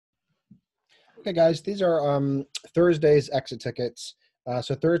Okay, guys, these are Thursday's exit tickets.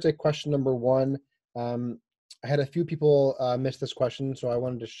 So Thursday question number one, I had a few people miss this question, so I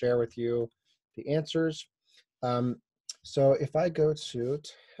wanted to share with you the answers. So if I go to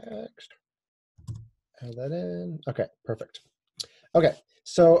text, add that in. Okay, perfect. Okay,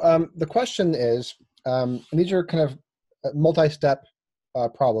 so the question is, and these are kind of multi-step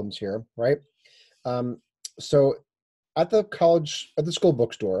problems here, right? So at the school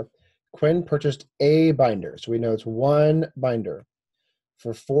bookstore, Quinn purchased a binder. So we know it's one binder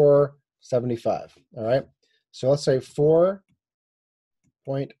for $4.75. All right. So let's say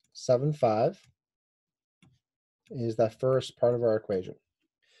 4.75 is that first part of our equation.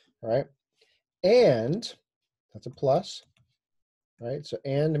 All right. And that's a plus, right? So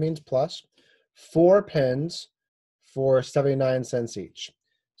and means plus 4 pens for 79 cents each.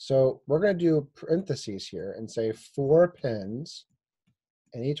 So we're going to do parentheses here and say 4 pens,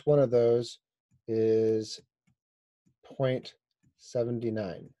 and each one of those is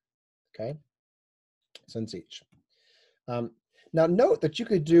 0.79, okay, cents each. Now note that you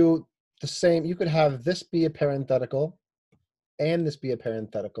could do the same, you could have this be a parenthetical and this be a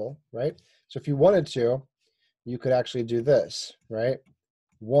parenthetical, right? So if you wanted to, you could actually do this, right?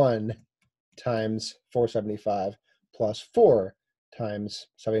 1 times 4.75 plus 4 times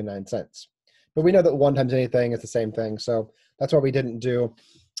 79 cents. But we know that 1 times anything is the same thing, so that's why we didn't do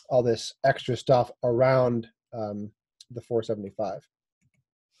all this extra stuff around the 4.75.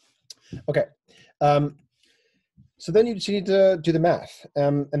 Okay, so then you just need to do the math,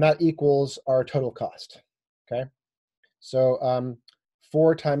 and that equals our total cost, okay? So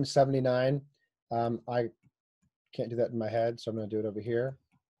 4 times 79, I can't do that in my head, so I'm going to do it over here.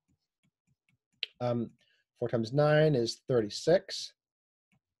 4 times 9 is 36.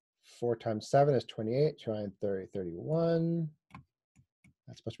 4 times 7 is 28. 29, 30, 31.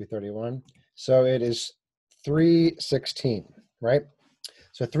 That's supposed to be 31. So it is 316, right?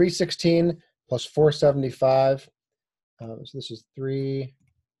 So 316 plus 475. So this is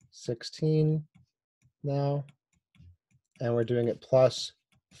 316 now. And we're doing it plus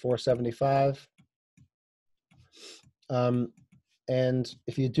 475. And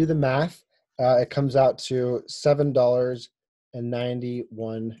if you do the math, it comes out to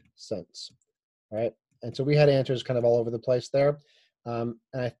 $7.91, right? And so we had answers kind of all over the place there. And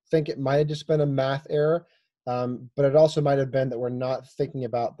I think it might have just been a math error, but it also might have been that we're not thinking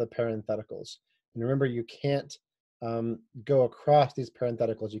about the parentheticals. And remember, you can't go across these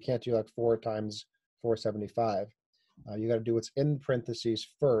parentheticals. You can't do like 4 times 475. You got to do what's in parentheses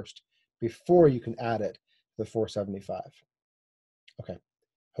first before you can add it to the 475. Okay,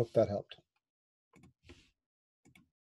 hope that helped.